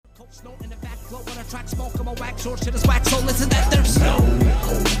Snow in the back, glow on a track, smoke on my wax, or shit is wax, so listen that there's no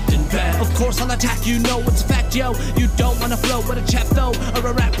holding back. Of course I'll attack, you know it's a fact, yo. You don't wanna flow with a chap though,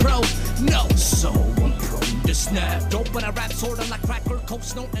 or a rap pro. No, so I'm prone to snap. Don't when I rap, sword on like crack or coke.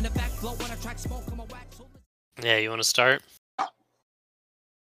 Snow in the back, glow on a track, smoke on my wax. Yeah, you wanna start?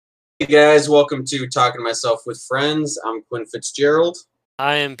 Hey guys, welcome to Talking to Myself with Friends. I'm Quinn Fitzgerald.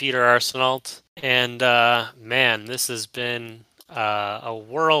 I am Peter Arsenault, and man, this has been a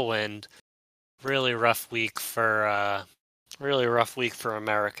whirlwind, really rough week for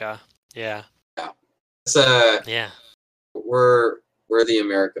America. Yeah. It's Yeah. we're the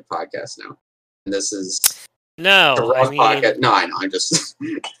America podcast now. And this is No, the rough podcast. No, I know. I'm just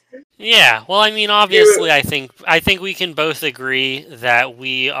Yeah, well, I mean, obviously, I think we can both agree that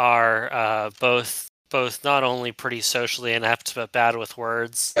we are both not only pretty socially inept but bad with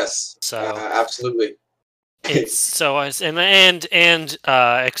words. yes. So Absolutely. it's so and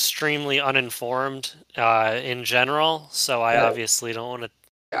extremely uninformed in general. So I obviously don't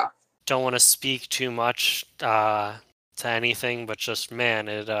want to speak too much to anything, but just man,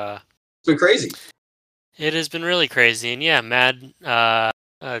 It's been crazy. it has been really crazy, and yeah, mad.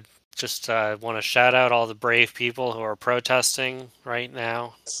 Just want to shout out all the brave people who are protesting right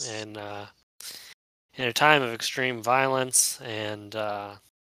now in a time of extreme violence, and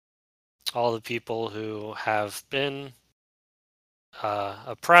all the people who have been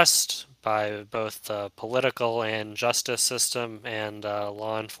oppressed by both the political and justice system and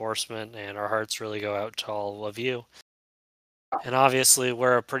law enforcement, and our hearts really go out to all of you. And obviously,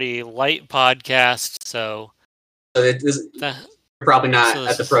 we're a pretty light podcast, so You're probably not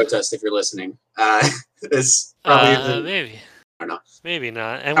at the protest if you're listening. This probably isn't. Maybe. I don't know. Maybe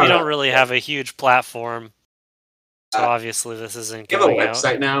not. And we don't really have a huge platform, so obviously this isn't We have a going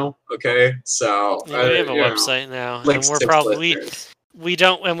website out. now, okay? So Yeah, we have a website now, like and we're 6 probably listeners. we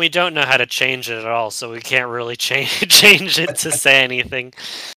don't know how to change it at all, so we can't really change it to say anything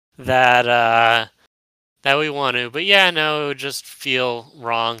that we want to. But yeah, no, it would just feel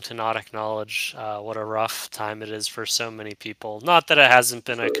wrong to not acknowledge what a rough time it is for so many people. Not that it hasn't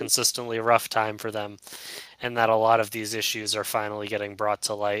been a consistently rough time for them, and that a lot of these issues are finally getting brought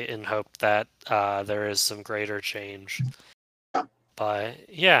to light in hope that there is some greater change. But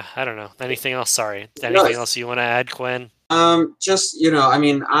yeah, I don't know. Anything else? Sorry. Anything else you want to add, Quinn? Just I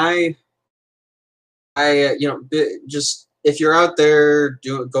mean, just if you're out there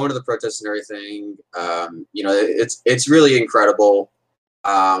going to the protests and everything, it's really incredible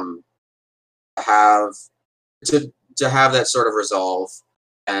to have that sort of resolve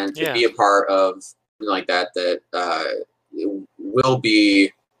and to be a part of something like that. That it will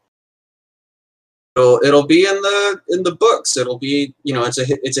be. It'll be in the books. It'll be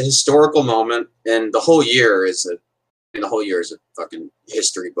it's a historical moment, and the whole year is a fucking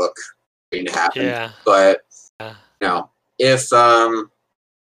history book waiting to happen. Yeah. But if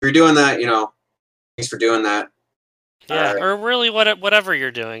you're doing that, thanks for doing that. Yeah, or really whatever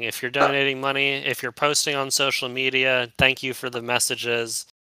you're doing. If you're donating money, if you're posting on social media, thank you for the messages.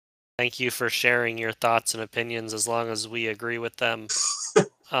 Thank you for sharing your thoughts and opinions as long as we agree with them.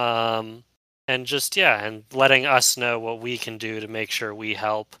 And just and letting us know what we can do to make sure we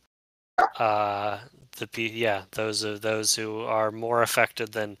help those who are more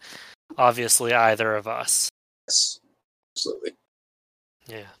affected than obviously either of us. Yes, absolutely.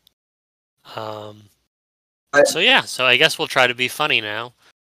 Yeah. So I guess we'll try to be funny now.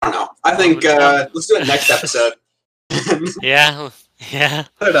 I don't know. I think let's do it next episode. Yeah.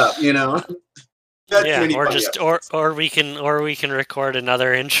 Put it up, Yeah, or we can record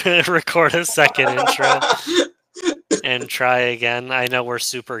another intro, record a second intro, and try again. I know we're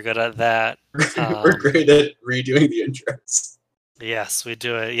super good at that. We're great at redoing the intros. Yes, we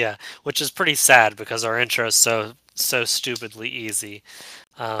do it. Yeah, which is pretty sad because our intro is so stupidly easy.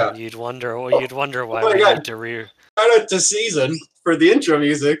 You'd wonder why we need to re. Shout out to Season for the intro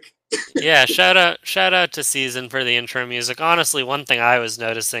music. Yeah, shout out to Season for the intro music. Honestly, one thing I was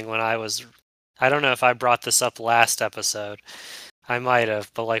noticing I don't know if I brought this up last episode. I might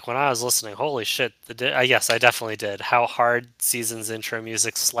have, but when I was listening, holy shit! Yes, I definitely did. How hard Season's intro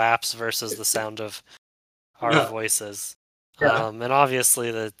music slaps versus the sound of our voices, and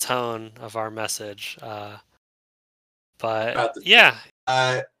obviously the tone of our message. But yeah.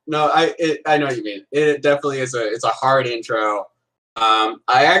 No, I know what you mean. It definitely is it's a hard intro. I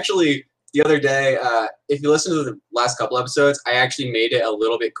actually the other day, if you listen to the last couple episodes, I actually made it a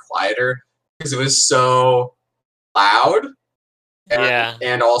little bit quieter because it was so loud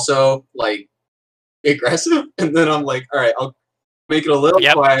and also aggressive. And then I'm like, all right, I'll make it a little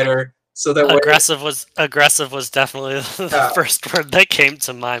quieter so that aggressive was definitely the first word that came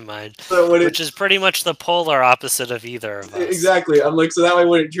to my mind, which is pretty much the polar opposite of either of us. Exactly. I'm like, so that way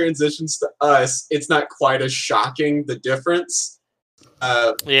when it transitions to us, it's not quite as shocking, the difference.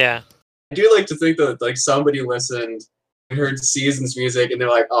 Yeah. I do like to think that like somebody listened and heard Season's music and they're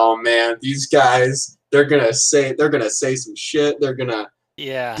like, oh man, these guys, they're gonna say some shit. They're gonna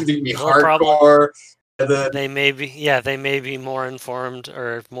be hardcore. They may be more informed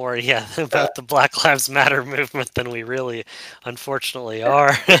or more about the Black Lives Matter movement than we really unfortunately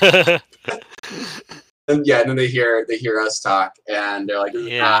are. And then they hear us talk and they're like, this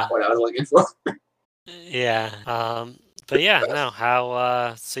is not what I was looking for. But yeah, no,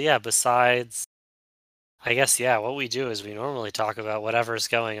 how besides I guess what we do is we normally talk about whatever's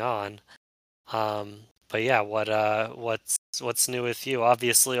going on. But yeah, what's new with you?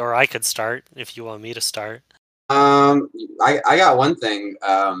 Obviously, or I could start if you want me to start. I got one thing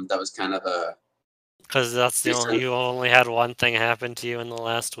that was kind of a because that's you only had one thing happen to you in the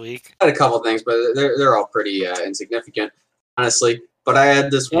last week. I had a couple things, but they're all pretty insignificant, honestly. But I had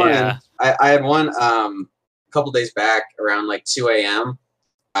this one. Yeah. I had one a couple days back around like 2 a.m.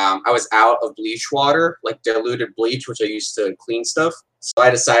 I was out of bleach water, like diluted bleach, which I used to clean stuff. So I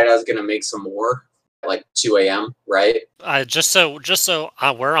decided I was gonna make some more at like 2 a.m. Right? Just so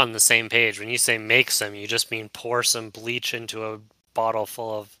we're on the same page. When you say make some, you just mean pour some bleach into a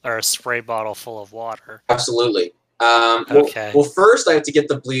spray bottle full of water. Absolutely. Okay. Well, first I have to get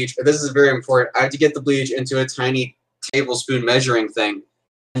the bleach. This is very important. I have to get the bleach into a tiny tablespoon measuring thing.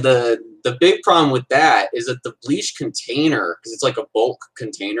 And the big problem with that is that the bleach container, because it's like a bulk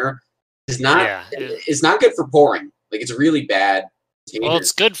container, is not it's not good for pouring. Like it's really bad. Container. Well,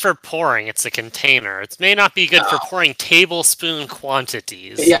 it's good for pouring. It's a container. It may not be good for pouring tablespoon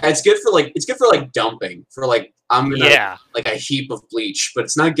quantities. Yeah, it's good for like dumping. For like I'm gonna like a heap of bleach, but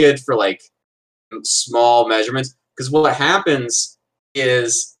it's not good for like small measurements. Because what happens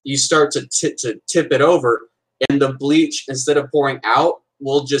is you start to tip it over, and the bleach, instead of pouring out,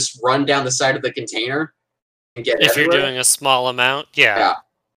 will just run down the side of the container and get if everywhere. You're doing a small amount. Yeah,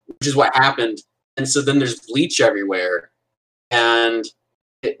 which is what happened. And so then there's bleach everywhere. And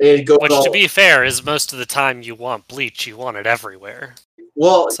it goes. Which, to be fair, is most of the time you want bleach. You want it everywhere.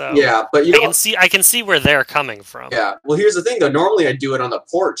 Well, so, but I can see where they're coming from. Yeah. Well, here's the thing, though. Normally, I do it on the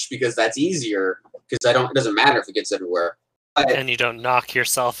porch because that's easier. Because it doesn't matter if it gets everywhere. And you don't knock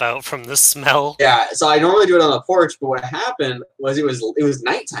yourself out from the smell. Yeah. So I normally do it on the porch. But what happened was it was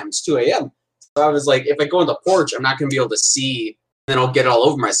nighttime. It's 2 a.m. So I was like, if I go on the porch, I'm not going to be able to see. And then I'll get all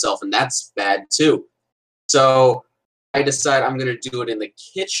over myself, and that's bad too. So I decide I'm going to do it in the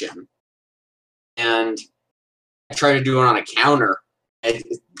kitchen, and I try to do it on a counter, and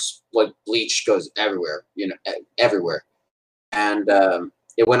like bleach goes everywhere, everywhere. And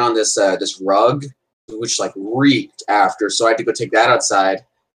it went on this rug, which like reeked after, so I had to go take that outside.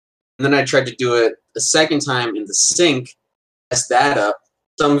 And then I tried to do it a second time in the sink, messed that up.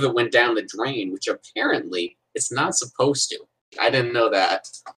 Some of it went down the drain, which apparently it's not supposed to. I didn't know that.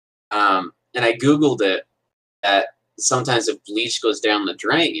 And I Googled it, that sometimes if bleach goes down the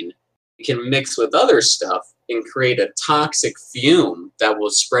drain, it can mix with other stuff and create a toxic fume that will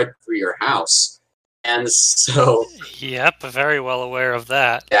spread through your house. And so... Yep, very well aware of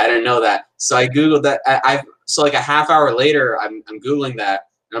that. Yeah, I didn't know that. So I Googled that. So like a half hour later, I'm Googling that,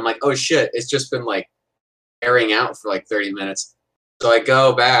 and I'm like, oh shit, it's just been like airing out for like 30 minutes. So I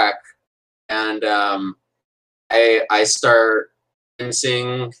go back, and I start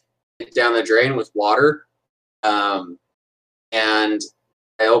rinsing it down the drain with water. And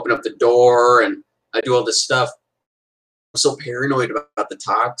I open up the door and I do all this stuff. I'm so paranoid about the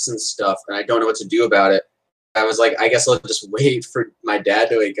toxin stuff, and I don't know what to do about it. I was like, I guess I'll just wait for my dad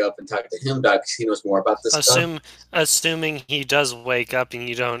to wake up and talk to him about it because he knows more about this stuff. Assuming he does wake up and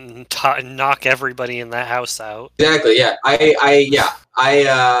you don't knock everybody in the house out. Exactly. Yeah.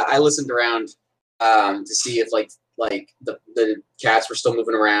 I listened around to see if like the cats were still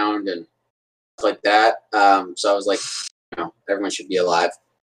moving around and stuff like that. So I was like, everyone should be alive.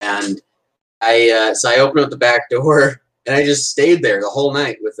 And I opened up the back door. And I just stayed there the whole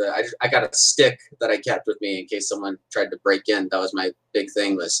night with I got a stick that I kept with me in case someone tried to break in. That was my big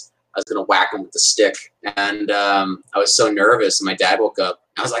thing, was I was going to whack them with the stick. And I was so nervous, and my dad woke up.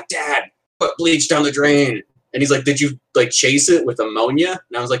 I was like, Dad, put bleach down the drain. And he's like, did you like chase it with ammonia?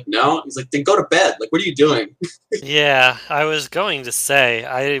 And I was like, no. He's like, then go to bed. Like, what are you doing? Yeah, I was going to say,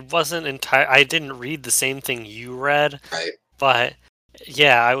 I didn't read the same thing you read. Right. But...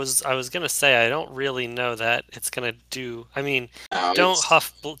 yeah, I was gonna say I don't really know that it's gonna do. I mean, don't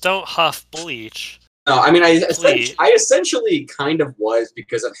huff bleach. No, I mean, Please. I essentially kind of was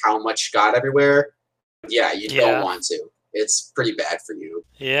because of how much got everywhere. Yeah, you don't want to. It's pretty bad for you.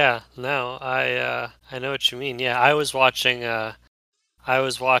 Yeah, no, I know what you mean. Yeah, I was watching a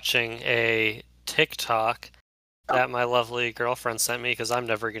TikTok that my lovely girlfriend sent me because I'm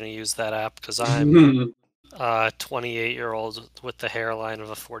never gonna use that app because I'm 28-year-old with the hairline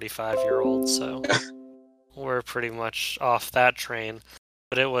of a 45-year-old, so we're pretty much off that train.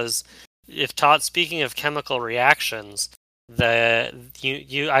 But it was, speaking of chemical reactions, I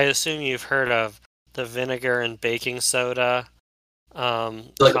assume you've heard of the vinegar and baking soda like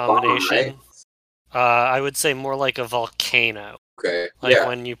a bomb, combination. right? I would say more like a volcano. Okay. Like Yeah.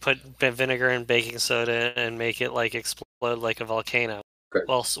 when you put vinegar and baking soda and make it like explode like a volcano. Okay.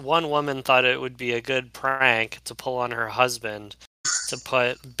 Well, one woman thought it would be a good prank to pull on her husband to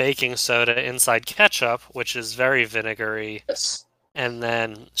put baking soda inside ketchup, which is very vinegary, Yes. and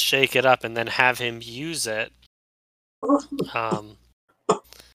then shake it up and then have him use it.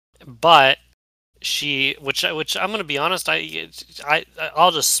 But which I'm gonna be honest,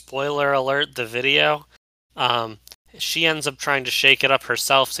 I'll just spoiler alert the video. She ends up trying to shake it up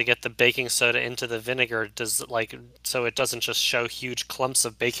herself to get the baking soda into the vinegar, so it doesn't just show huge clumps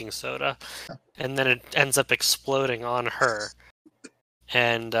of baking soda, and then it ends up exploding on her,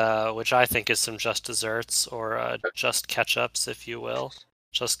 and which I think is some just desserts or just ketchups, if you will,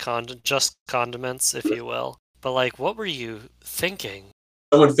 just condiments, if you will. But like, what were you thinking?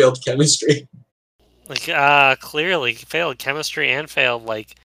 Someone failed chemistry. Like, clearly failed chemistry and failed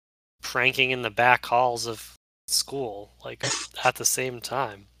like pranking in the back halls of school, like at the same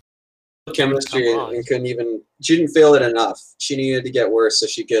time. Chemistry and couldn't even. She didn't fail it enough. She needed to get worse so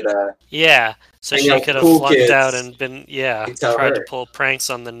she could. Yeah, so she could have flunked out and been tried to pull pranks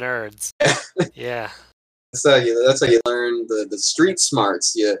on the nerds. Yeah. That's how you learn the street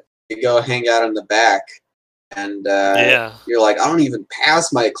smarts. You go hang out in the back. And you're like, I don't even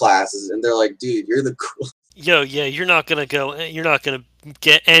pass my classes, and they're like, dude, you're the cool. Yo, yeah, you're not gonna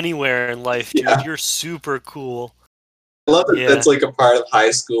get anywhere in life, dude. Yeah. You're super cool. I love that that's like a part of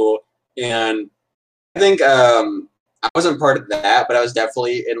high school, and I think I wasn't part of that, but I was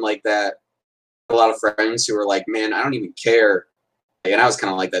definitely in like that. A lot of friends who were like, man, I don't even care, and I was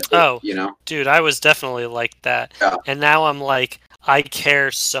kind of like that too, you know? Dude, I was definitely like that, and now I'm like, I care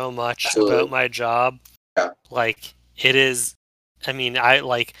so much about my job. Yeah. Like, it is, I mean, I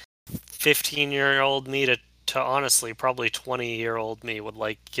like 15-year-old me to honestly probably 20-year-old me would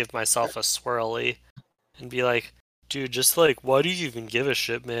like give myself a swirly and be like, dude, just like, why do you even give a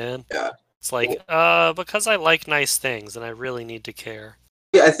shit, man? Yeah. It's like, because I like nice things and I really need to care.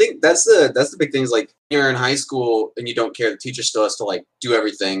 Yeah, I think that's the big thing is like you're in high school and you don't care, the teacher still has to like do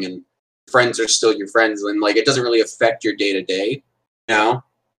everything and friends are still your friends and like it doesn't really affect your day to day, you know?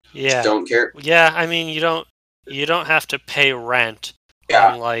 Yeah. Just don't care. Yeah, I mean, you don't have to pay rent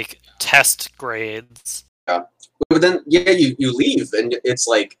on like test grades. Yeah. But then you leave and it's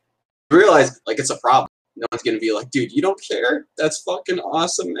like you realize like it's a problem. No one's gonna be like, dude, you don't care? That's fucking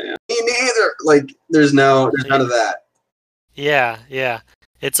awesome, man. Me neither. Like there's none of that. Yeah.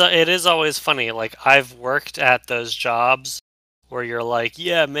 It is always funny. Like I've worked at those jobs where you're like,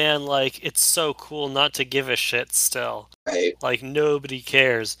 yeah, man, like, it's so cool not to give a shit still. Right. Like, nobody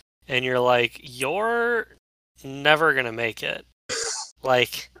cares. And you're like, you're never gonna make it.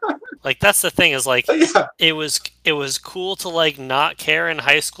 like, that's the thing is, like, it was cool to, like, not care in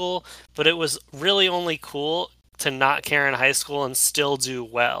high school, but it was really only cool to not care in high school and still do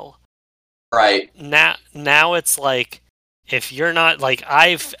well. Right. Now it's like, if you're not, like,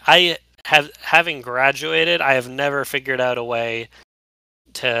 having graduated, I have never figured out a way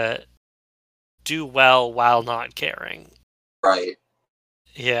to do well while not caring. Right.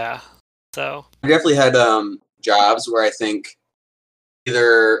 Yeah. So I definitely had jobs where I think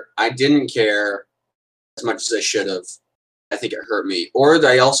either I didn't care as much as I should have. I think it hurt me. Or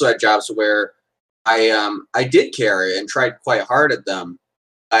I also had jobs where I did care and tried quite hard at them.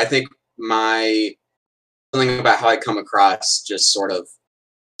 I think something about how I come across just sort of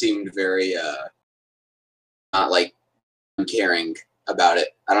seemed very not like uncaring about it.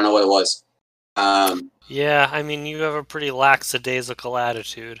 I don't know what it was. Yeah, I mean, you have a pretty lackadaisical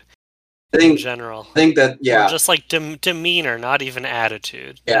attitude in general. I think that, yeah. Or just like demeanor, not even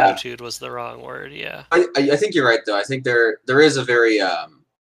attitude. Yeah. Attitude was the wrong word, yeah. I think you're right, though. I think there is a very... I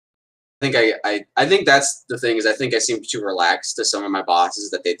think that's the thing, is I think I seemed too relaxed to some of my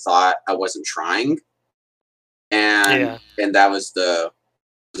bosses that they thought I wasn't trying. And that was a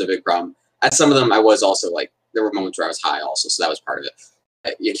big problem. At some of them, I was also like, there were moments where I was high also, so that was part of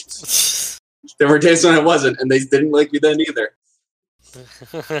it. There were days when I wasn't, and they didn't like me then either.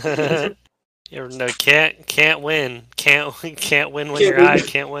 No, can't win. Can't win when Can't you're win. high.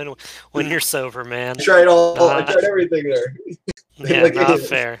 Can't win when you're sober, man. I tried all. I Not, tried everything there. yeah, Like, not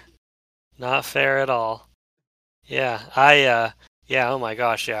fair. Not fair at all. Yeah, yeah, oh my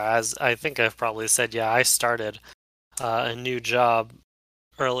gosh, yeah. As I think I've probably said, yeah, I started a new job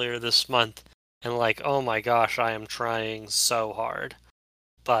earlier this month, and like, oh my gosh, I am trying so hard.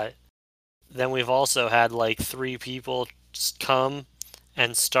 But then we've also had like 3 people just come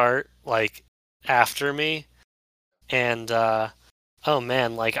and start like after me, and oh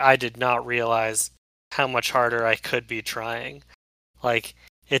man, like I did not realize how much harder I could be trying. Like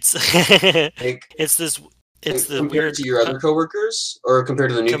it's like, it's this it's the compared weird to your other coworkers, or compared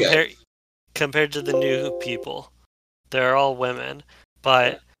to the new guy? compared to the new people. They're all women,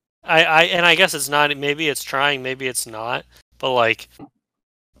 but I guess it's not. Maybe it's trying, maybe it's not. But like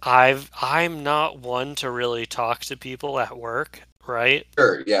I'm not one to really talk to people at work, right?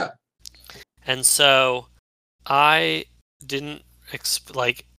 Sure. Yeah. And so I didn't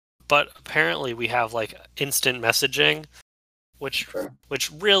like, but apparently we have like instant messaging, which Sure.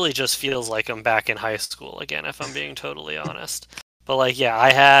 which really just feels like I'm back in high school again, if I'm being totally honest. But like, yeah,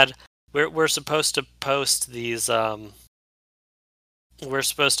 I had we're supposed to post these we're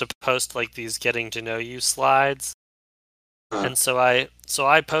supposed to post like these getting to know you slides, and so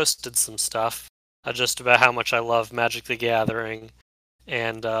I posted some stuff just about how much I love Magic the Gathering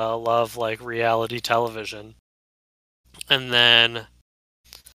and love like reality television. And then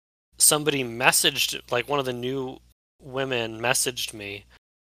somebody messaged, like one of the new women messaged me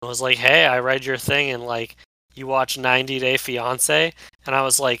and was like, "Hey, I read your thing and like you watch 90 Day Fiance," and I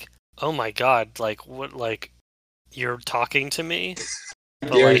was like, "Oh my god, like what? Like you're talking to me,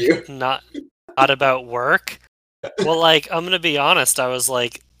 but Dare like you? not about work?" Well, like I'm gonna be honest, I was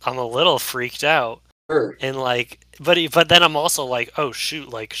like I'm a little freaked out, Sure. and like, but then I'm also like, oh shoot,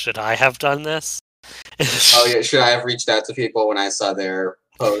 like should I have done this? Oh yeah. Should I have reached out to people when I saw their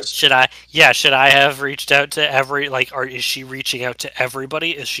post? Should I? Yeah, should I have reached out to every like? Or is she reaching out to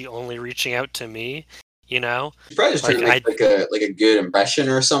everybody? Is she only reaching out to me? You know, She's probably just trying to like make like a good impression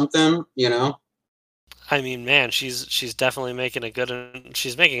or something. You know. I mean, man, she's definitely making a good.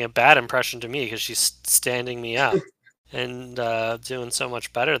 She's making a bad impression to me because she's standing me up and doing so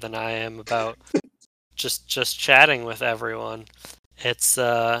much better than I am about just chatting with everyone. It's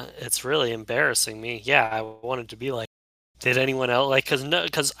really embarrassing me. Yeah, I wanted to be like, did anyone else like?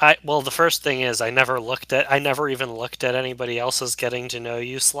 Because I well, the first thing is I never even looked at anybody else's getting to know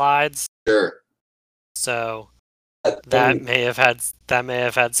you slides. Sure. So And that may have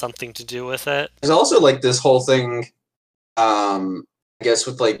had something to do with it. there's also like this whole thing. I guess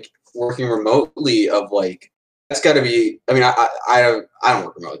with like working remotely of like that's got to be. I mean, I don't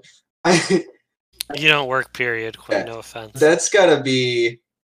work remotely. You don't work, period. Quinn, Yeah. no offense. That's got to be.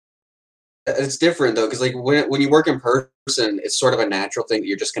 It's different though, because like when you work in person, it's sort of a natural thing that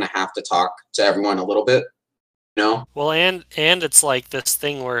you're just gonna have to talk to everyone a little bit. You know. Well, and it's like this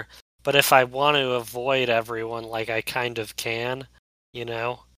thing where, but if I want to avoid everyone, like I kind of can, you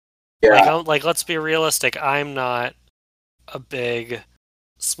know. Yeah. Like let's be realistic. I'm not a big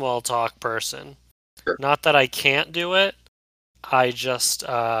small talk person. Sure. Not that I can't do it. I just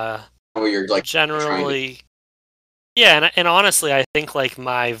You're like generally, yeah, and honestly, I think like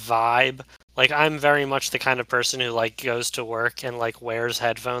my vibe, like I'm very much the kind of person who like goes to work and like wears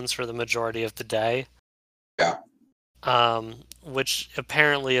headphones for the majority of the day. Yeah. Which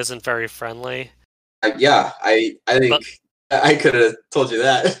apparently isn't very friendly. Yeah, I think I could have told you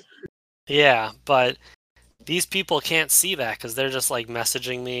that. Yeah, but these people can't see that because they're just like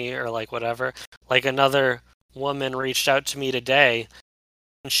messaging me or like whatever. Like another woman reached out to me today,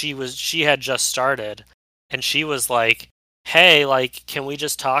 and she had just started, and she was like, "Hey, like, can we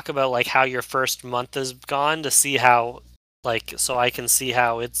just talk about like how your first month has gone to see how, like, so I can see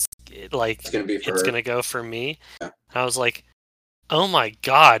how it's gonna be for it's her. gonna go for me?" Yeah. And I was like, "Oh my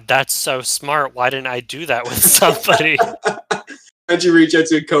god, that's so smart. Why didn't I do that with somebody?" Why'd you reach out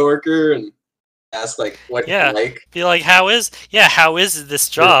to a coworker and ask like what Yeah. you like? Be like, how is this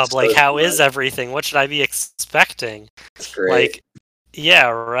job? Like, how is everything? What should I be expecting? That's great. Like, yeah,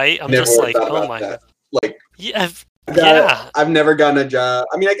 right. I'm Never just like, thought oh about my, that. Like, yeah, yeah. I've never gotten a job.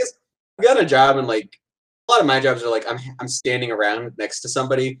 I mean, I guess I've gotten a job, and like a lot of my jobs are like I'm standing around next to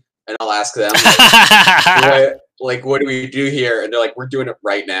somebody, and I'll ask them what do we do here, and they're like, we're doing it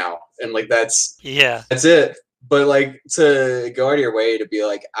right now, and like that's it. But like to go out of your way to be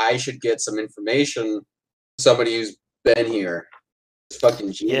like, I should get some information from somebody who's been here. It's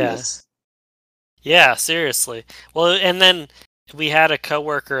fucking genius. Yeah, seriously. Well, and then we had a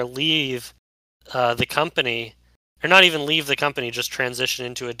coworker leave the company, or not even leave the company, just transition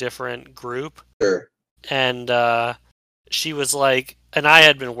into a different group. Sure. And she was like, and I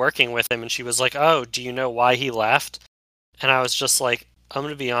had been working with him, and she was like, "Oh, do you know why he left?" And I was just like, "I'm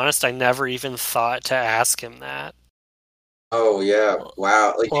gonna be honest, I never even thought to ask him that." Oh yeah.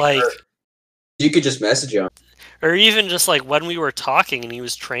 Wow. Like, you could just message him. or even just like when we were talking and he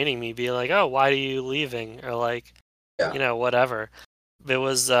was training me, be like, "Oh, why are you leaving?" Or like, Yeah. Whatever. It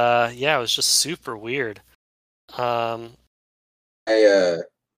was it was just super weird. I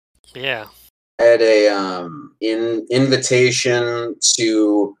Yeah. had a invitation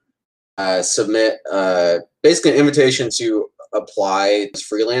to submit basically an invitation to apply this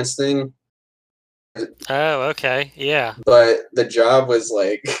freelance thing, Oh, okay. Yeah. but the job was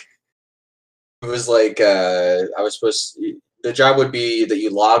like it was like I was the job would be that you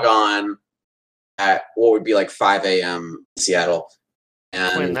log on at what would be like 5 a.m. in Seattle,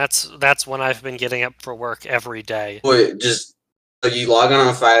 Quinn, and that's when I've been getting up for work every day. just so you log on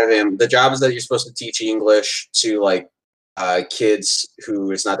at 5 a.m. The job is that you're supposed to teach English to like kids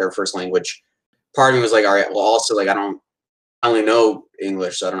who it's not their first language. Part of me was like, all right, well, also like I only know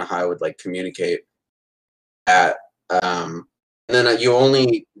English, so I don't know how I would like communicate that. And then you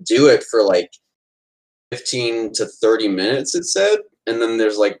only do it for like 15 to 30 minutes, it said, and then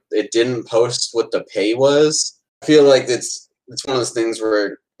there's like it didn't post what the pay was. I feel like it's one of those things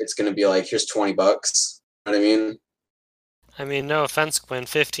where it's gonna be like, here's $20. You know what I mean? I mean, no offense, Quinn.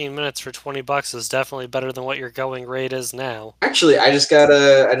 15 minutes for $20 is definitely better than what your going rate is now. Actually, I just got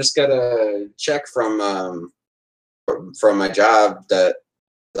a check from my job that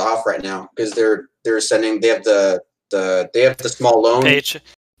is off right now because they're sending they have the small loan.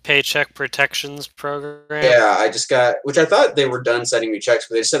 Paycheck protections program. Yeah, I just got, which I thought they were done sending me checks,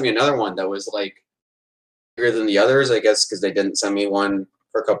 but they sent me another one that was like bigger than the others, I guess, because they didn't send me one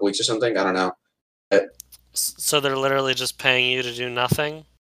for a couple weeks or something. I don't know. But, So they're literally just paying you to do nothing?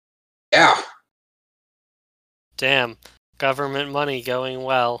 yeah. Damn. Government money going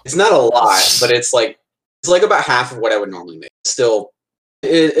well. It's not a lot, but it's like about half of what I would normally make. Still,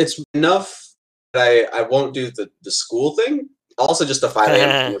 it's enough that I won't do the school thing. Also, just the 5 a.m.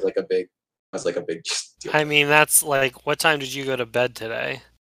 thing was like a big deal. I mean, that's like, what time did you go to bed today?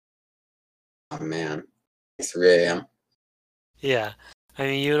 Oh man, 3 a.m. Yeah. I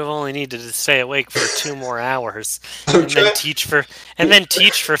mean, you would have only needed to stay awake for 2 more hours, I'm and trying- then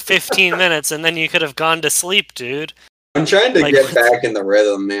teach for 15 minutes, and then you could have gone to sleep, dude. I'm trying to Like, get back in the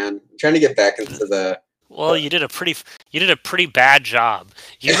rhythm, man. I'm trying to get back into the. Well, you did a pretty bad job.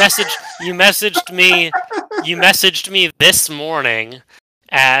 You messaged me this morning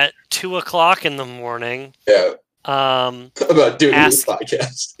at 2:00 in the morning. Yeah. About doing this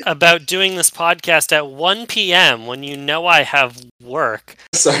podcast. About doing this podcast at 1 p.m. when you know I have work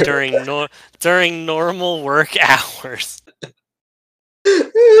during normal work hours.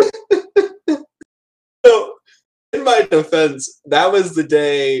 So, in my defense, that was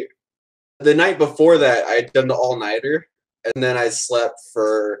the night before that I'd done the all-nighter, and then I slept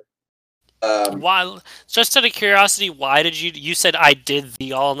for Why? Just out of curiosity, why did you said I did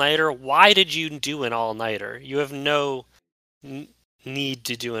the all-nighter? Why did you do an all-nighter? You have no need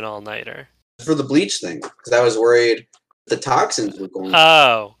to do an all-nighter. for the bleach thing, because I was worried the toxins were going.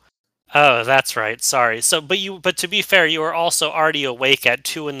 Oh, that's right. Sorry. So, but to be fair, you were also already awake at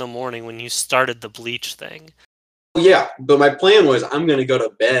 2 in the morning when you started the bleach thing. Yeah, but my plan was I'm gonna go to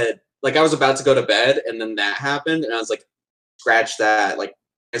bed. Like I was about to go to bed, and then that happened, and I was like, scratch that. Like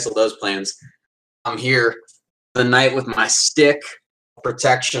cancel those plans. I'm here the night with my stick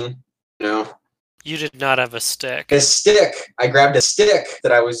protection. You know, You did not have a stick. a stick. I grabbed a stick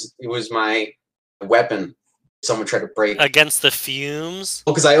it was my weapon. Someone tried to break. Against the fumes?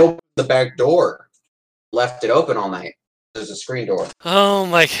 Because I opened the back door, left it open all night. There's a screen door. Oh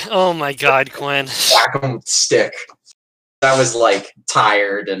my God, Quinn. Whack 'em with the stick. I was like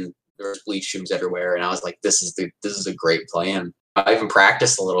tired, and there was bleach fumes everywhere, and I was like, "This is a great plan." I even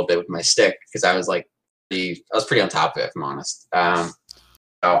practiced a little bit with my stick because I was like, I was pretty on top of it, if I'm honest. I'm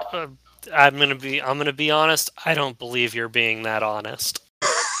gonna be honest. I don't believe you're being that honest.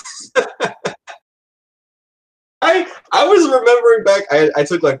 I was remembering back. I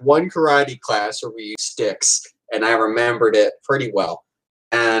took like one karate class where we used sticks, and I remembered it pretty well.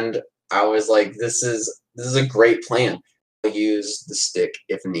 And I was like, "This is a great plan. I'll use the stick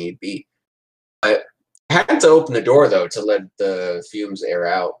if need be." I had to open the door though to let the fumes air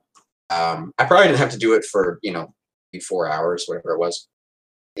out. I probably didn't have to do it for 4 hours, whatever it was.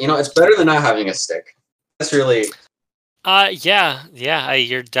 It's better than not having a stick. That's really. Yeah,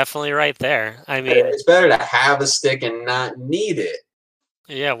 you're definitely right there. I mean, It's better to have a stick and not need it.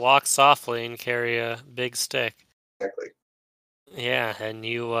 yeah, walk softly and carry a big stick. Exactly. Yeah, and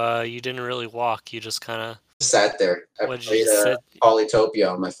you didn't really walk. You just kind of Sat there. I what you played just sit.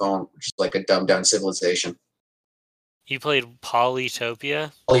 Polytopia on my phone, which is like a dumbed down civilization. You played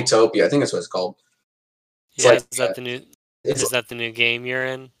Polytopia. Polytopia, I think that's what it's called. It's Yeah, like it's is that the new game you're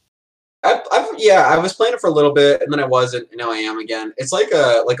in? yeah, I was playing it for a little bit, and then I wasn't, and now I am again. It's like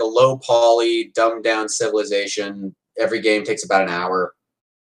a low poly, dumbed down civilization. Every game takes about an hour,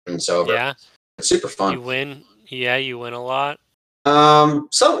 and it's over. Yeah, It's super fun. you win. Yeah, you win a lot.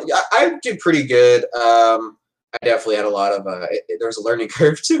 I do pretty good. I definitely had a lot of there was a learning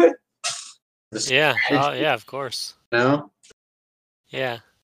curve to it. Yeah. Oh, yeah. Of course. You know, Yeah.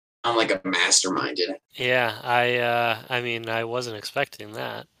 I'm like a mastermind in it. Yeah. I mean, I wasn't expecting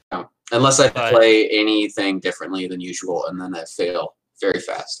that. No. Unless I But play anything differently than usual, and then I fail very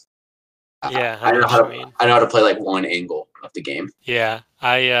fast. yeah, I I know know what how you to, mean. I know how to play like one angle of the game. Yeah.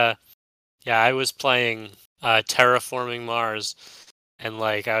 I was playing Terraforming Mars, and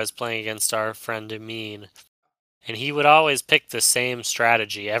like I was playing against our friend Amin, and he would always pick the same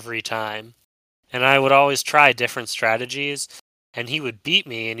strategy every time. And I would always try different strategies, and he would beat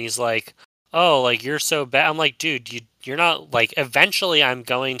me, and he's like, "Oh, like you're so bad." I'm like, "Dude, you're not like eventually I'm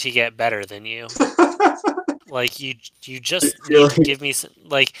going to get better than you. Like you just need to Really, give me some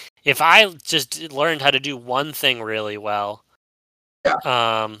like if I just learned how to do one thing really well, yeah.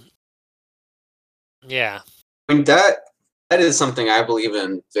 um yeah. I mean that is something I believe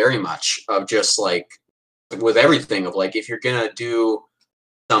in very much. Of just like with everything of like if you're gonna do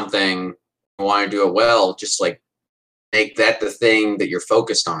something, you want to do it well, just like make that the thing that you're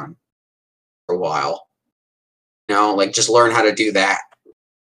focused on for a while. You know, like just learn how to do that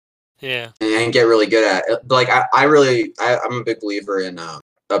Yeah. and get really good at it. But like I'm a big believer in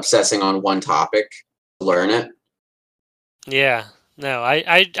obsessing on one topic to learn it. Yeah. No,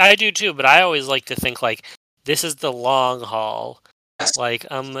 I do too, but I always like to think like this is the long haul. Yes. Like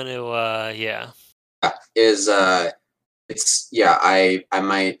I'm gonna yeah. Is it's yeah, I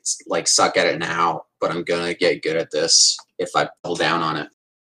might like suck at it now, but I'm gonna get good at this if I pull down on it.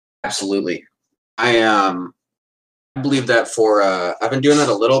 Absolutely. I believe that for I've been doing that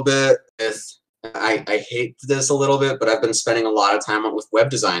a little bit with I hate this a little bit, but I've been spending a lot of time with web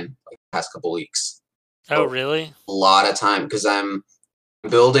design like the past couple weeks. Oh, So, really? a lot of time because I'm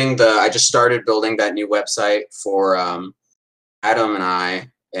I just started building that new website for Adam and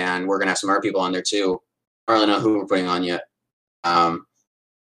I, and we're gonna have some other people on there too. I don't really know who we're putting on yet. Um,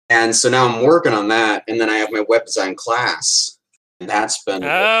 and so now I'm working on that, and then I have my web design class, and that's been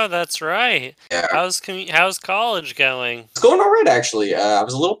Oh, that's right. yeah, How's college going? it's going all right actually. I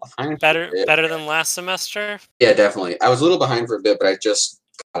was a little behind for a Better bit. better than last semester? Yeah, definitely. I was a little behind for a bit, but I just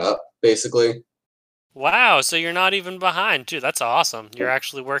caught up basically. Wow, so you're not even behind. Dude, that's awesome. You're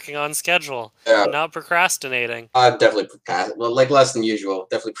actually working on schedule Yeah, and not procrastinating. I've definitely well, like less than usual,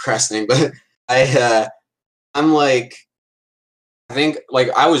 definitely procrastinating, but I'm like I think like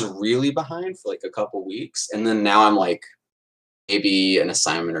I was really behind for like a couple weeks, and then now I'm like maybe an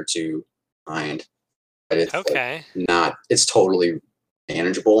assignment or two behind, but it's like Okay. not. It's totally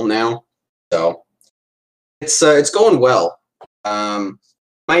manageable now, so it's going well.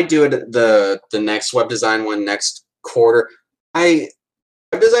 Might do it the next web design one next quarter. I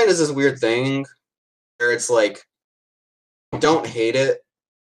Web design is this weird thing where it's like I don't hate it,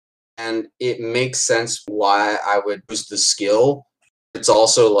 and it makes sense why I would use the skill. It's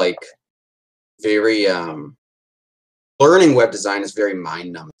also like very learning web design is very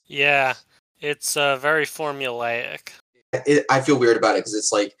mind numbing. Yeah, it's very formulaic. I feel weird about it because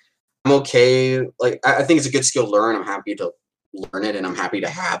it's like I'm okay. Like I think it's a good skill to learn. I'm happy to learn it, and I'm happy to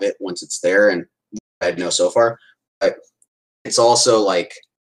have it once it's there. And I know so far, but it's also like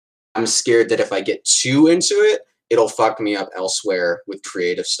I'm scared that if I get too into it, it'll fuck me up elsewhere with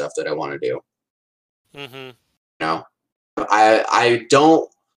creative stuff that I want to do. Mm-hmm. You know, I don't.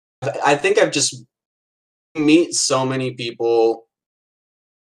 I think I've just meet so many people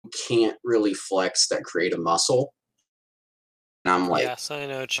who can't really flex that creative muscle, and I'm like, Yes, I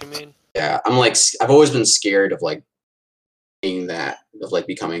know what you mean. yeah, I'm like, I've always been scared of like being that, of like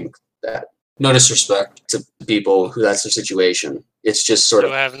becoming that. No disrespect to people who that's their situation. It's just sort Who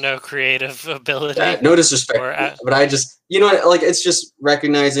of have no creative ability. no disrespect, Or but I just, you know, like it's just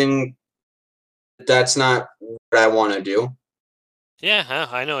recognizing that's not what I want to do. yeah,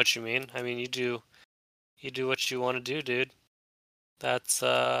 I know what you mean. I mean, you do what you want to do, dude. That's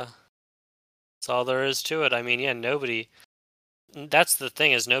all there is to it. I mean, yeah, nobody. That's the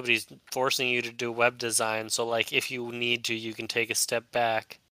thing is nobody's forcing you to do web design. So like, if you need to, you can take a step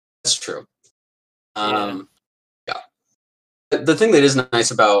back. That's true. Yeah. Yeah. The thing that is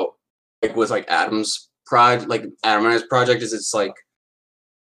nice about like with like Adam's Adam's project is it's like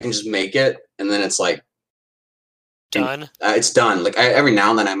I can just make it and then it's like Done. It's done. Like every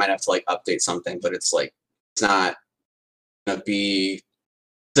now and then I might have to like update something, but it's like it's not gonna be.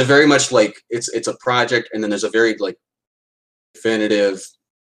 It's a very much like it's a project, and then there's a very like definitive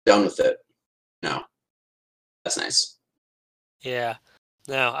done with it. No, that's nice. Yeah.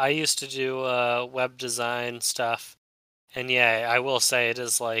 No, I used to do web design stuff, and yeah, I will say it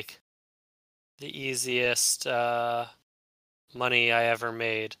is like the easiest money I ever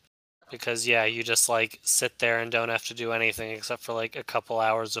made. Because yeah, you just like sit there and don't have to do anything except for like a couple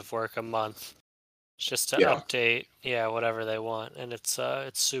hours of work a month, just to update, whatever they want, and it's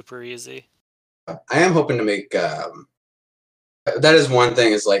super easy. I am hoping to make. That is one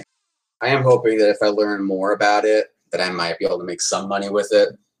thing. Is like I am hoping that if I learn more about it, that I might be able to make some money with it,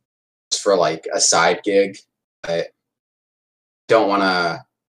 just for like a side gig. I don't want to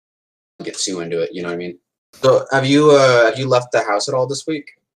get too into it. You know what I mean? So have you left the house at all this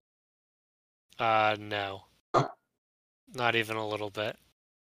week? No, Huh? not even a little bit.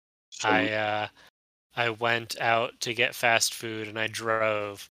 Sure. I went out to get fast food and I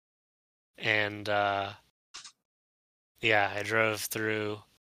drove, and I drove through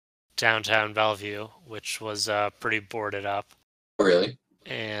downtown Bellevue, which was pretty boarded up. Really?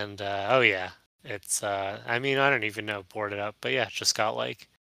 And oh yeah, it's I mean, I don't even know boarded up, but yeah, just got like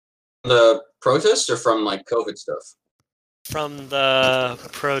The protests or from like COVID stuff? from the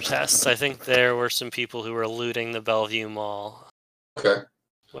protests. I think there were some people who were looting the Bellevue Mall, Okay.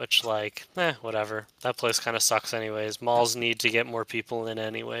 which like, whatever. That place kind of sucks anyways. Malls need to get more people in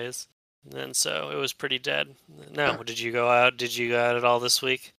anyways. And so it was pretty dead. No, did you go out? Did you go out at all this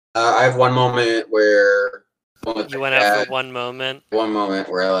week? I have one moment where You went out for one moment. One moment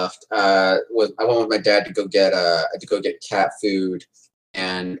where I left. I went with my dad to go get cat food,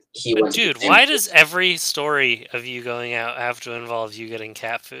 and he But went. Dude, why does every story of you going out have to involve you getting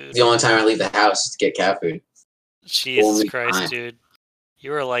cat food? The only time I leave the house is to get cat food. Jesus Christ, dude.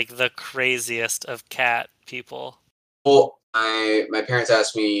 You are like the craziest of cat people. Well, my parents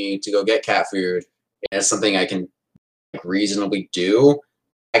asked me to go get cat food, and it's something I can reasonably do.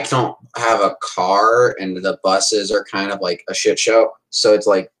 I don't have a car, and the buses are kind of like a shit show. So it's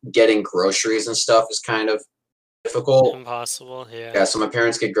like getting groceries and stuff is kind of difficult. Impossible, yeah. Yeah, so my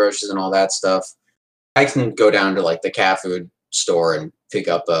parents get groceries and all that stuff. I can go down to like the cat food store and pick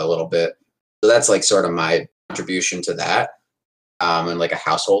up a little bit. So that's like sort of my contribution to that, and like a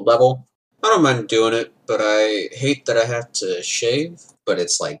household level. I don't mind doing it, but I hate that I have to shave. But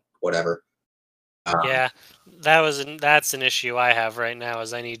it's like whatever. Yeah, that's an issue I have right now.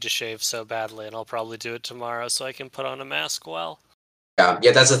 Is I need to shave so badly, and I'll probably do it tomorrow so I can put on a mask well. Yeah,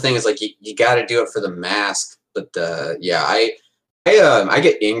 that's the thing. Is like you got to do it for the mask. But yeah, I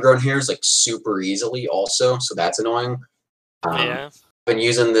get ingrown hairs like super easily also, so that's annoying. Yeah. I've been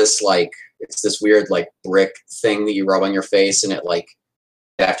using this like it's this weird like brick thing that you rub on your face, and it like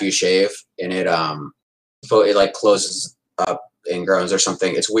after you shave, and it like closes up ingrowns or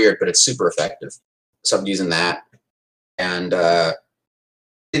something. It's weird, but it's super effective. So I'm using that, and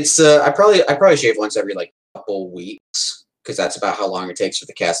it's I probably shave once every like couple weeks because that's about how long it takes for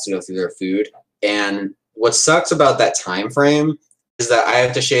the cats to go through their food. And what sucks about that time frame is that I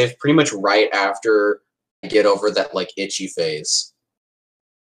have to shave pretty much right after I get over that like itchy phase.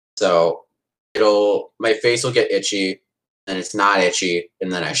 So my face will get itchy, and it's not itchy,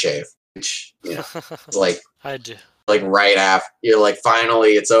 and then I shave, which it's like I do. Like right after you're like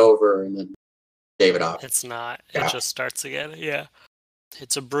finally it's over, and then shave it off. It's not. Yeah. It just starts again. Yeah.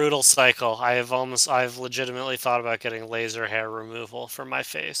 It's a brutal cycle. I've legitimately thought about getting laser hair removal for my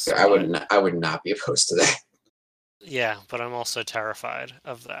face. I would not be opposed to that. Yeah, but I'm also terrified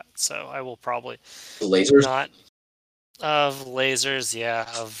of that. So I will probably Lasers? Not of lasers, yeah,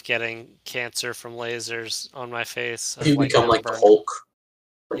 of getting cancer from lasers on my face. You become like Hulk.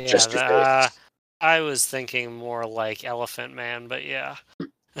 Yeah, I was thinking more like Elephant Man, but yeah.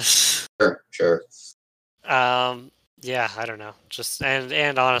 Sure. Yeah, I don't know. Just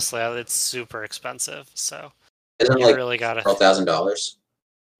and honestly, it's super expensive. So Isn't you like really gotta. $12,000.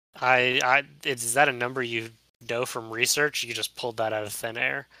 Is that a number you know from research? You just pulled that out of thin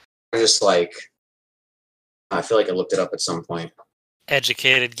air. I just like. I feel like I looked it up at some point.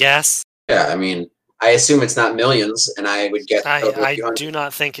 Educated guess. Yeah, I mean, I assume it's not millions, and I would guess. I do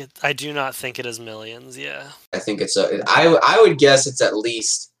not think it. I do not think it is millions. Yeah. I think it's I would guess it's at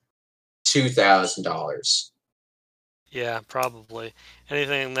least $2,000. Yeah, probably.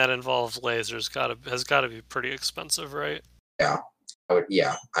 Anything that involves lasers has got to be pretty expensive, right? Yeah,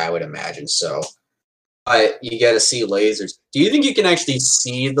 I would imagine so. but you get to see lasers. Do you think you can actually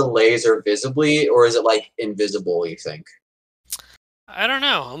see the laser visibly, or is it like invisible? You think? I don't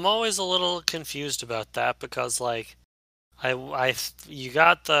know. I'm always a little confused about that because, like, you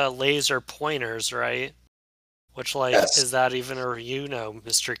got the laser pointers, right? Which, like, Yes. is that even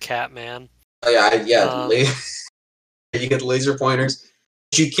Mr. Catman? Oh yeah, yeah. Um, You get laser pointers.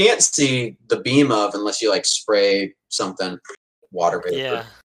 But you can't see the beam of unless you like spray something, water vapor. yeah,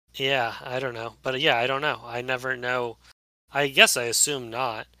 yeah. I don't know, but yeah, I don't know. I never know. I guess I assume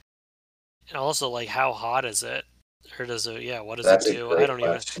not. And also, like, how hot is it? Or does it? Yeah, what does it That's a do? I great don't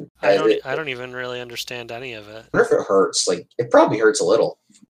even. question. I don't even really understand any of it. I wonder if it hurts. Like it probably hurts a little.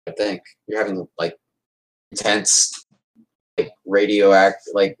 I think you're having like intense, like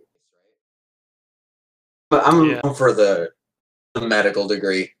radioactive. Like, but I'm Yeah, for the medical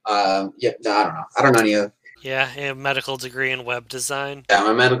degree. Yeah, no, I don't know. I don't know any of. yeah. A medical degree in web design. Yeah,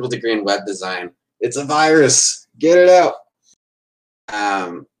 my medical degree in web design. It's a virus. Get it out.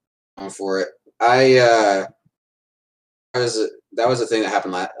 I'm for it. I was that was the thing that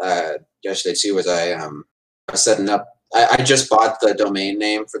happened yesterday too. Was I was setting up. I just bought the domain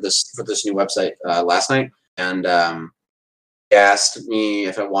name for this new website last night, and he asked me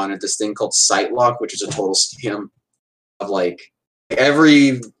if I wanted this thing called SiteLock, which is a total scam of like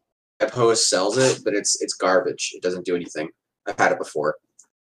every post sells it, but it's garbage. It doesn't do anything. I've had it before,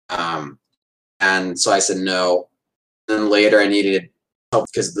 and so I said no. And then later I needed help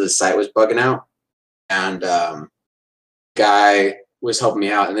because the site was bugging out, and guy was helping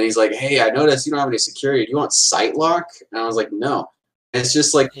me out, and then he's like, "Hey, I noticed you don't have any security. Do you want SiteLock?" And I was like, "No." And it's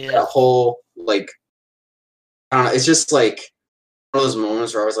just like Yeah. that whole like I don't know. It's just like one of those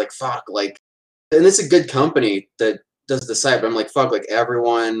moments where I was like, "Fuck!" Like, and it's a good company that does the site, but I'm like, "Fuck!" Like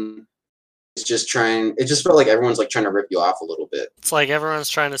everyone is just trying. It just felt like everyone's like trying to rip you off a little bit. It's like everyone's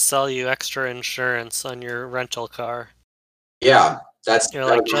trying to sell you extra insurance on your rental car. Yeah, You're that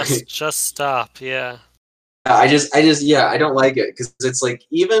like, was my. just stop. Yeah. Yeah, I don't like it because it's like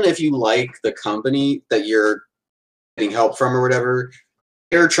even if you like the company that you're getting help from or whatever,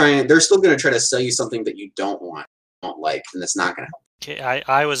 they're still going to try to sell you something that you don't like, and it's not going to help. Okay,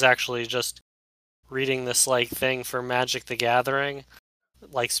 I was actually just reading this like thing for Magic the Gathering,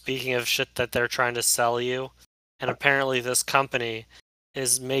 like speaking of shit that they're trying to sell you, and apparently this company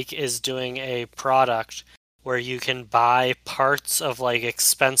is doing a product where you can buy parts of like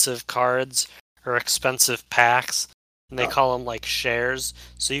expensive cards or expensive packs, and they Oh, call them like shares.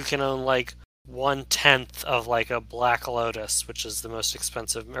 So you can own like 1/10 of like a Black Lotus, which is the most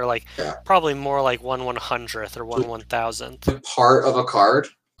expensive, or like yeah. probably more like 1/100th or 1/1000th. Part of a card.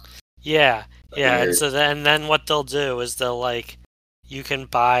 Yeah, yeah, and Weird. so then what they'll do is they'll like you can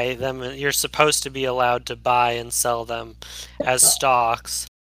buy them. You're supposed to be allowed to buy and sell them as stocks,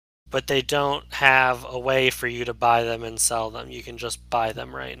 but they don't have a way for you to buy them and sell them. You can just buy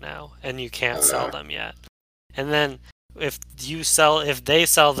them right now, and you can't sell Uh, them yet. And then if they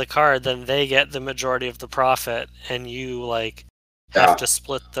sell the card, then they get the majority of the profit, and you like have yeah, to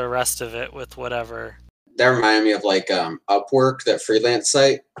split the rest of it with whatever. that reminded me of like Upwork, that freelance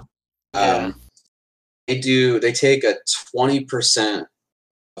site. Yeah. Um, they take a 20%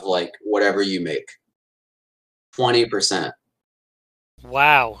 of like whatever you make. 20%,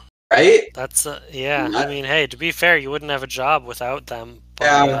 Wow. right? That's yeah. I Not, mean, hey, to be fair, you wouldn't have a job without them, but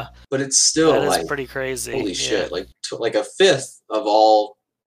yeah, but it's that still is like pretty crazy. holy Yeah. shit, like like a fifth of all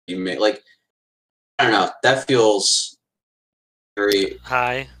you make. Like I don't know, that feels very.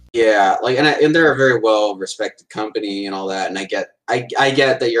 Hi. Yeah, like and they're a very well respected company and all that, and I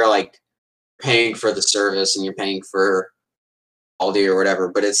get that you're like paying for the service and you're paying for Aldi or whatever,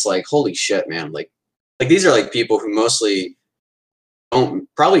 but it's like holy shit, man! Like these are like people who mostly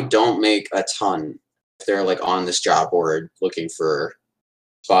don't make a ton if they're like on this job board looking for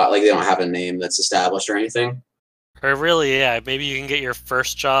spot. Like they don't have a name that's established or anything. Or really, yeah, maybe you can get your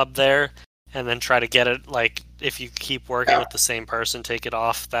first job there and then try to get it like if you keep working Yeah, with the same person, take it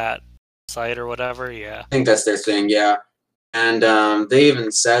off that site or whatever. Yeah. I think that's their thing. Yeah, and they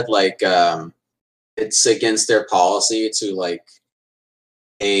even said like it's against their policy to like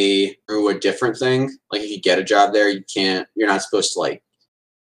pay through a different thing. Like if you get a job there, you're not supposed to like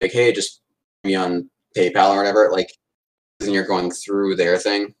hey, just put me on PayPal or whatever. Like then you're going through their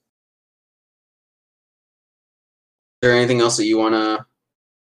thing. Is there anything else that you want to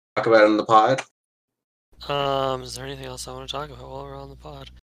talk about on the pod? Is there anything else I want to talk about while we're on the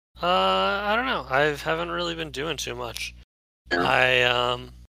pod? I don't know. I haven't really been doing too much. Yeah.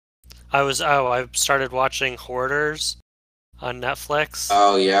 I started watching Hoarders on Netflix.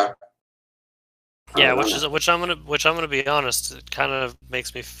 Oh yeah. Yeah, which I'm gonna be honest. It kind of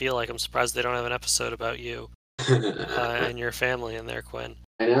makes me feel like I'm surprised they don't have an episode about you and your family in there, Quinn.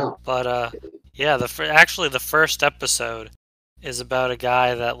 I know. But yeah, actually the first episode is about a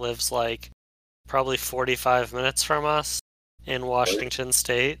guy that lives like probably 45 minutes from us in Washington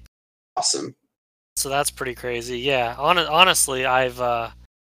State. Awesome. So that's pretty crazy. Yeah, honestly, I've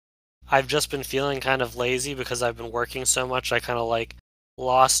just been feeling kind of lazy because I've been working so much. I kind of like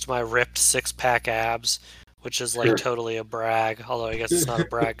lost my ripped six-pack abs, which is like totally a brag. Although I guess it's not a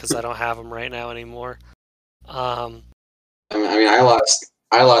brag because I don't have them right now anymore. I mean, I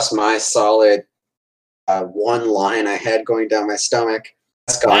lost my solid one line I had going down my stomach.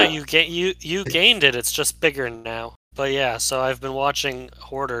 That's gone. Yeah, you gained it. It's just bigger now. But yeah, so I've been watching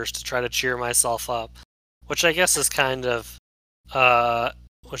Hoarders to try to cheer myself up, which I guess is kind of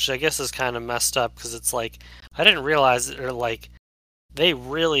messed up because it's like I didn't realize it, or like they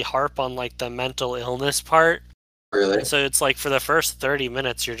really harp on like the mental illness part. Really? And so it's like for the first 30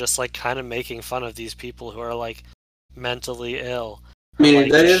 minutes you're just like kind of making fun of these people who are like mentally ill. I mean,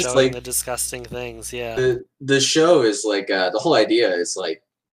 like, that is showing like the disgusting things. Yeah. the show is like the whole idea is like,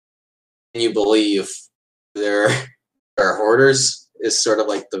 can you believe there are hoarders? Is sort of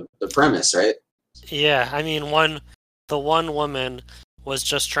like the premise, right? Yeah, I mean, the one woman was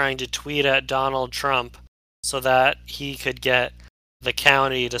just trying to tweet at Donald Trump so that he could get the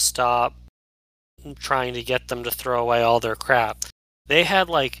county to stop trying to get them to throw away all their crap. They had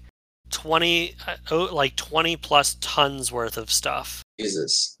like 20 plus tons worth of stuff.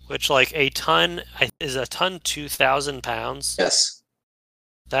 Jesus. Which like is a ton 2,000 pounds? Yes.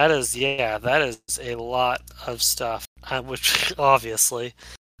 That is a lot of stuff, which obviously.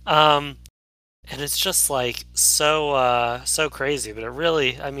 And it's just like so crazy, but it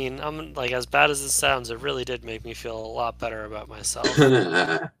really, I mean, I'm like, as bad as it sounds, it really did make me feel a lot better about myself.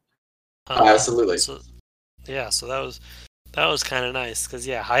 Absolutely. So that was kind of nice because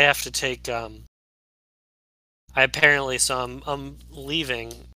yeah, I have to take I'm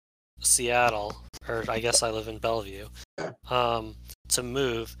leaving Seattle, or I guess I live in Bellevue, to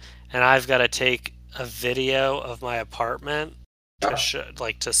move, and I've got to take a video of my apartment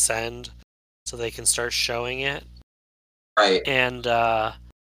to send so they can start showing it. Right. And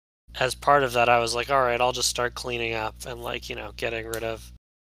as part of that, I was like, all right, I'll just start cleaning up and like, getting rid of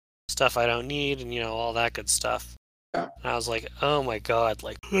stuff I don't need and, all that good stuff. Yeah. And I was like, oh my God,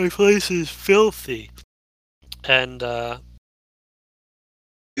 like my place is filthy. And so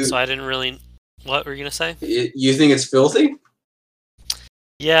I didn't really, what were you going to say? You think it's filthy?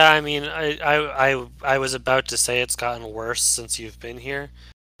 Yeah, I mean, I was about to say it's gotten worse since you've been here.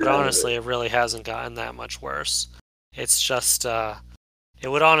 But honestly, it really hasn't gotten that much worse. It's just, it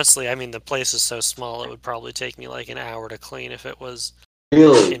would honestly, I mean, the place is so small, it would probably take me like an hour to clean if it was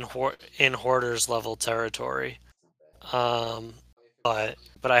really in hoarders level territory. But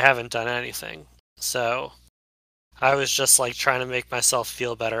I haven't done anything. So I was just like trying to make myself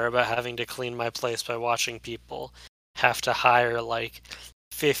feel better about having to clean my place by watching people have to hire like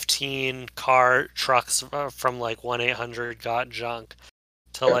 15 car trucks from like 1-800-GOT-JUNK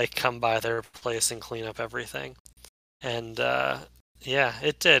to like come by their place and clean up everything. And yeah,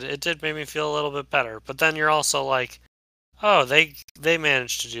 it did make me feel a little bit better. But then you're also like, oh, they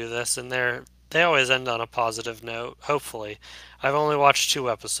managed to do this, and they always end on a positive note, hopefully. I've only watched 2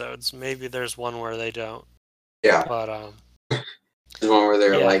 episodes. Maybe there's one where they don't. Yeah. But there's one where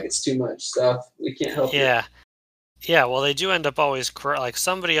they're like, it's too much stuff, we can't help it. Yeah, well, they do end up always like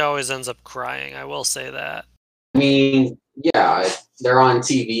somebody always ends up crying. I will say that. I mean, yeah, they're on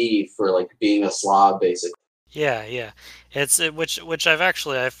TV for like being a slob, basically. Yeah. Which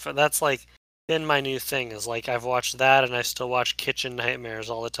that's like been my new thing, is like I've watched that and I still watch Kitchen Nightmares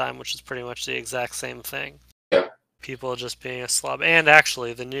all the time, which is pretty much the exact same thing. Yeah. People just being a slob. And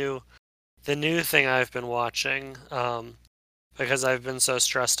actually the new thing I've been watching, because I've been so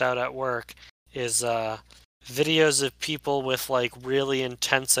stressed out at work, is videos of people with like really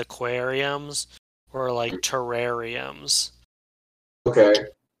intense aquariums or like terrariums. Okay.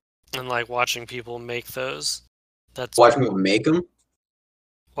 And like watching people make those. That's watching people make them.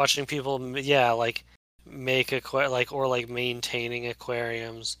 Watching people, yeah, like make or like maintaining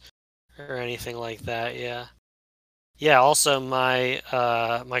aquariums or anything like that. Yeah. Yeah. Also, my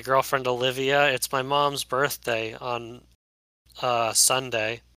my girlfriend Olivia. It's my mom's birthday on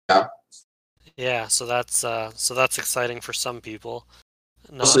Sunday. Yeah. Yeah. So that's exciting for some people.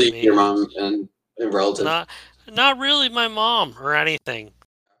 Mostly your mom and relatives. Not really my mom or anything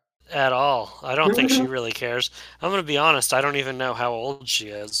at all. I don't think she really cares. I'm gonna be honest. I don't even know how old she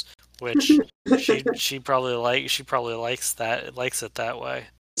is, which she probably likes it that way.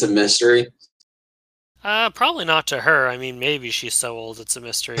 It's a mystery. Probably not to her. I mean, maybe she's so old it's a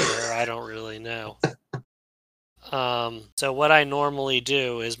mystery to her. I don't really know. So what I normally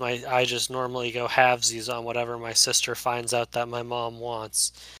do is I just normally go halvesies on whatever my sister finds out that my mom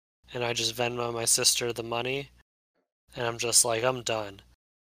wants, and I just Venmo my sister the money, and I'm just like, I'm done.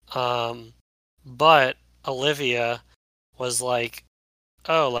 But Olivia was like,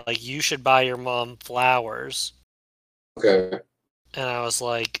 oh, like you should buy your mom flowers, Okay. and I was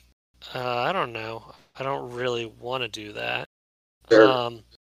like, I don't know, I don't really want to do that. Sure.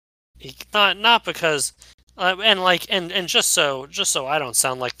 Not because, and just so I don't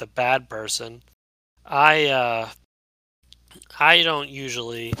sound like the bad person, I I don't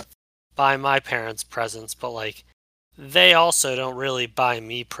usually buy my parents presents, but like they also don't really buy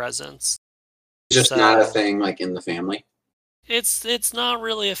me presents. Just not a So thing like in the family. it's not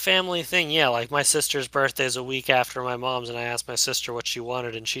really a family thing. Yeah, like my sister's birthday is a week after my mom's, and I asked my sister what she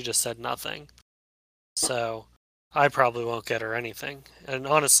wanted, and she just said nothing. So I probably won't get her anything. And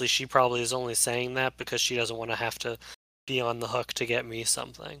honestly, she probably is only saying that because she doesn't want to have to be on the hook to get me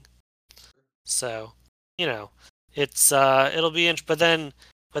something. So, you know, it's it'll be but then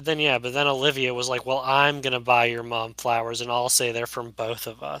Olivia was like, "Well, I'm going to buy your mom flowers and I'll say they're from both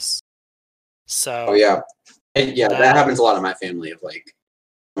of us." Oh So, yeah, yeah. That now happens a lot in my family. Of like,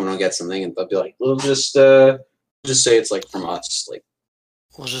 someone will get something and they'll be like, "We'll just say it's like from us." Like,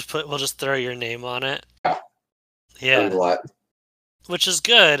 we'll just throw your name on it. yeah, happens Yeah, a lot. which is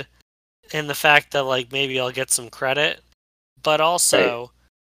good in the fact that like maybe I'll get some credit, but Right. also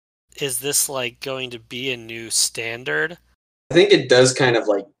is this like going to be a new standard? I think it does kind of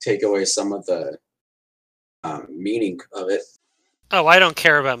like take away some of the meaning of it. Oh, I don't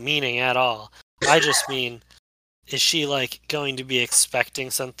care about meaning at all. I just mean, is she like going to be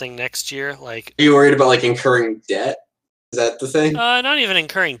expecting something next year? Like, Are you worried about like incurring debt? Is that the thing? not even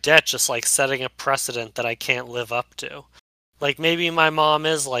incurring debt, just like setting a precedent that I can't live up to. Like maybe my mom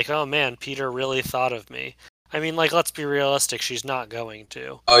is like, oh man, Peter really thought of me. I mean, like, let's be realistic, she's not going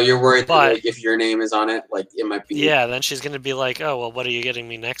to. Oh, you're worried that But like if your name is on it, like it might be yeah, then she's gonna be like, oh well, what are you getting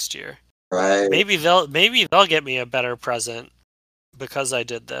me next year? right. Maybe they'll get me a better present because I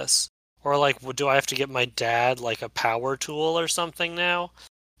did this. Or like, do I have to get my dad like a power tool or something now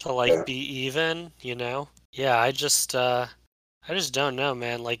to like Yeah. be even? You know? Yeah, I just don't know,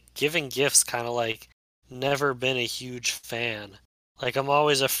 man. Like giving gifts, kind of like never been a huge fan. Like I'm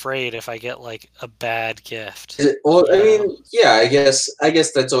always afraid if I get like a bad gift. Well, You I know? mean, yeah, I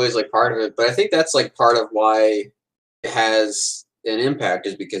guess that's always like part of it, but I think that's like part of why it has an impact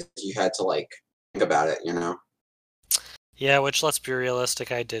is because you had to like think about it, you know? Yeah, which let's be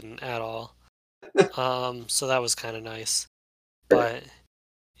realistic, I didn't at all. So that was kind of nice. But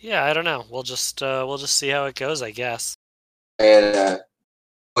yeah, I don't know. We'll just see how it goes, I guess. And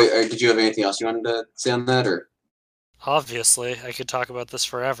wait, did you have anything else you wanted to say on that, or Obviously, I could talk about this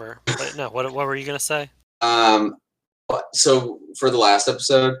forever. But no, what were you gonna say? um? So for the last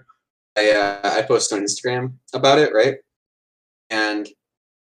episode, I posted on Instagram about it, right? And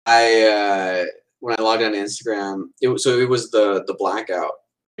I when I logged on to Instagram, it was the blackout,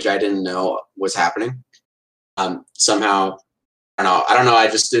 which I didn't know was happening. Somehow I don't know. I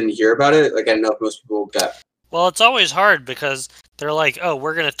just didn't hear about it. Like I didn't know if most people got. Well, it's always hard because they're like, "Oh,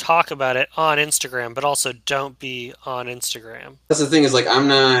 we're gonna talk about it on Instagram, but also don't be on Instagram." That's the thing is like I'm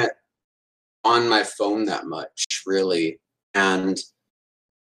not on my phone that much really, and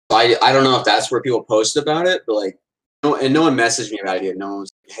I don't know if that's where people post about it, but like no one messaged me about it. No one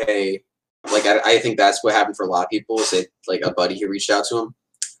was like, hey, like I think that's what happened for a lot of people. Say like a buddy who reached out to him,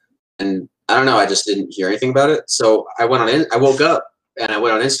 and I don't know. I just didn't hear anything about it. So I went on in. I woke up and I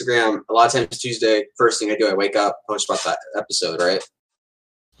went on Instagram. A lot of times Tuesday, first thing I do, I wake up, post about that episode, right?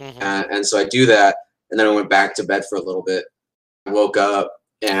 Hmm. And so I do that, and then I went back to bed for a little bit. I woke up,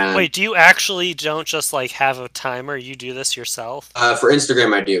 and Wait, do you actually don't just like have a timer? You do this yourself? for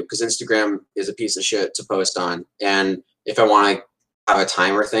Instagram, I do because Instagram is a piece of shit to post on, and if I want to have a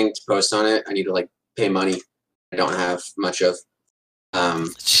timer thing to post on it, I need to like pay money. I don't have much of.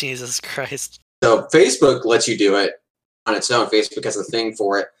 Jesus Christ. So Facebook lets you do it on its own. Facebook has a thing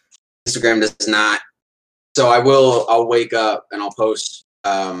for it. Instagram does not. So I'll wake up and I'll post.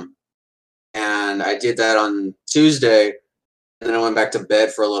 And I did that on Tuesday, and then I went back to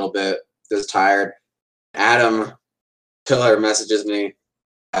bed for a little bit. I was tired. Adam Tiller messages me,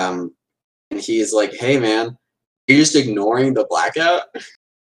 and he's like, "Hey man, you're just ignoring the blackout."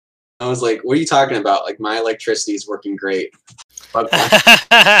 I was like, "What are you talking about? Like my electricity is working great."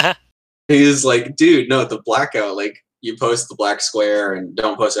 He's like, "Dude, no, the blackout. Like you post the black square and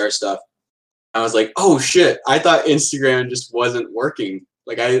don't post our stuff." I was like, "Oh shit! I thought Instagram just wasn't working.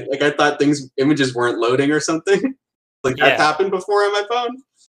 I thought images weren't loading or something. Like Yeah. that's happened before on my phone.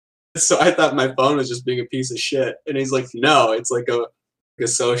 So I thought my phone was just being a piece of shit. And he's like, no, it's like a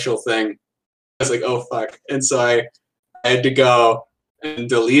social thing. I was like, oh fuck. And so I had to go and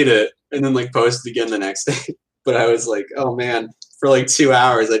delete it and then like post it again the next day. But I was like, oh man, for like 2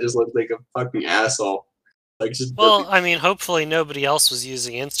 hours I just looked like a fucking asshole. Like just Well, I mean, hopefully nobody else was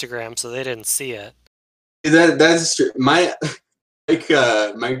using Instagram, so they didn't see it. that's true. My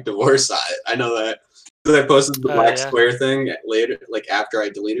divorce saw it. I know that. So I posted the black square thing later, like after I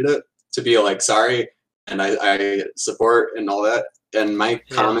deleted it, to be like sorry and I support and all that. And Mike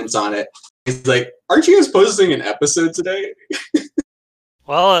comments on it. He's like, "Aren't you guys posting an episode today?"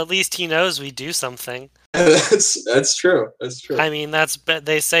 Well, at least he knows we do something. That's true. That's true. I mean,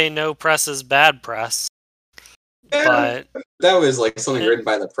 they say no press is bad press. Yeah, but that was like something written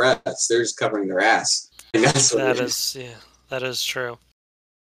by the press. They're just covering their ass. That is true.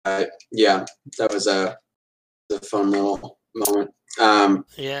 Yeah, that was a fun little moment.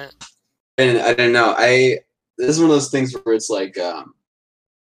 Yeah. And I don't know. This is one of those things where it's like, I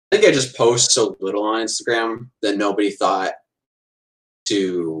think I just post so little on Instagram that nobody thought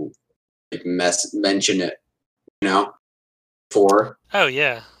to like mention it, you know, for. Oh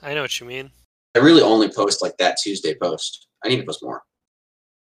yeah, I know what you mean. I really only post like that Tuesday post. I need to post more.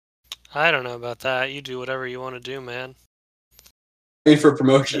 I don't know about that. You do whatever you want to do, man. I mean, for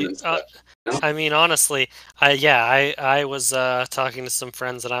promotion and stuff. You know? I mean, honestly, I was talking to some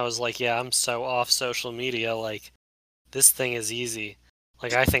friends and I was like, yeah, I'm so off social media. Like, this thing is easy.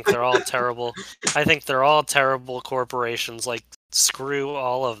 Like, I think they're all terrible. I think they're all terrible corporations. Like, screw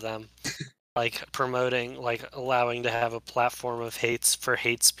all of them. Like, promoting, like, allowing to have a platform of hate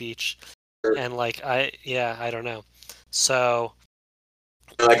speech. Sure. And, like, I don't know. So...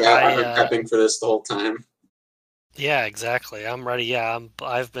 Like, I've been prepping for this the whole time. Yeah, exactly. I'm ready. Yeah,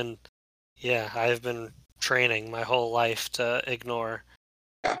 I've been training my whole life to ignore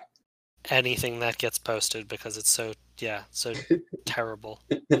anything that gets posted because it's so terrible.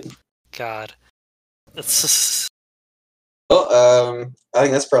 God. Well, I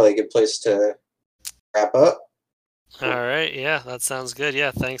think that's probably a good place to wrap up. All right. Yeah, that sounds good.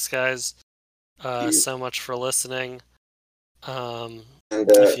 Yeah, thanks guys so much for listening. And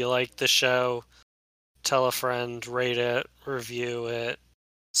if you like the show, tell a friend, rate it, review it,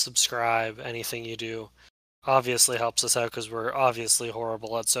 subscribe. Anything you do obviously helps us out because we're obviously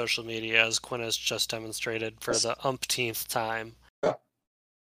horrible at social media, as Quinn has just demonstrated for the umpteenth time.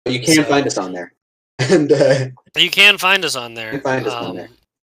 You can find us on there. And you can find us on there. You can find us on there.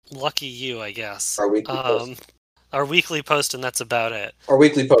 Lucky you, I guess. Our weekly post. Our weekly post, and that's about it. Our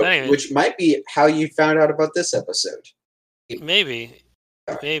weekly post, anyway, which might be how you found out about this episode. Maybe.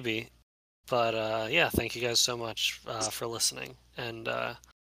 But yeah, thank you guys so much for listening, and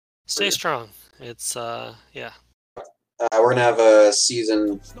stay strong. It's yeah. We're gonna have a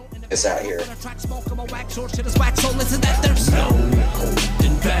season is out here.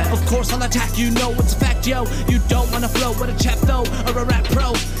 Of course, on attack, you know it's a fact, yo. You don't wanna flow with a chap though, or a rap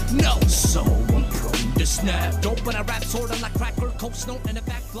pro. No, so I'm prone to snap. Don't when I rap, sort of like cracker, coke, snow, and a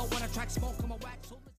back blow when I track smoke.